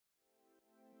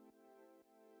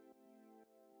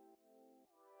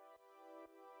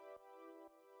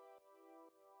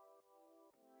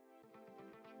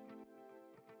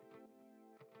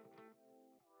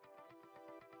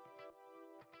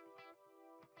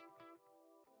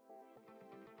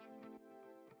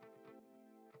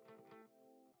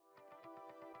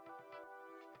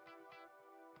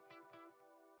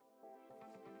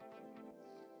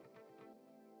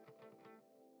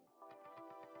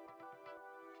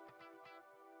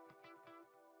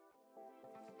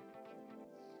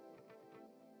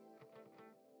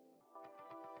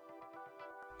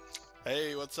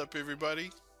Hey, what's up, everybody?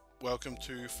 Welcome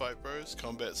to Fight Bros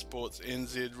Combat Sports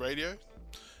NZ Radio.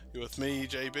 You're with me,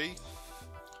 JB.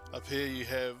 Up here you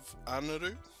have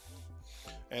Anaru,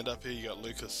 and up here you got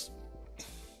Lucas.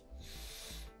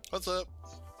 What's up?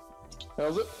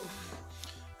 How's it?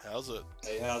 How's it?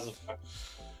 Hey, how's it?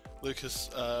 Lucas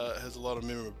has a lot of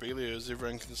memorabilia, as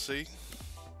everyone can see.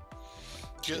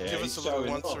 Give us he's a little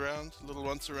showing once off.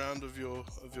 around of your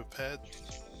pad.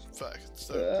 Fuck, it's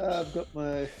so I've got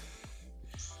my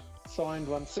signed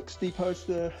 160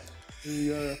 poster,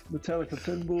 the Metallica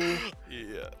pinball,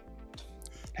 yeah.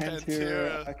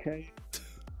 Pantera AKA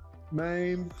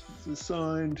main, the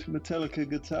signed Metallica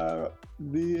guitar up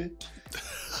there.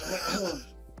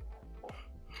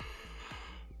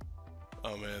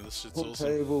 Oh man, this shit's Hot awesome.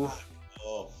 table,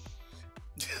 Oh,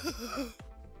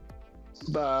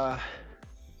 bar,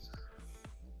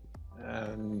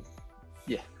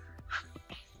 yeah.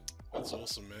 That's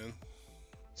awesome, man.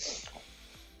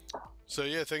 So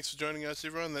yeah, thanks for joining us,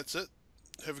 everyone. That's it.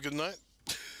 Have a good night.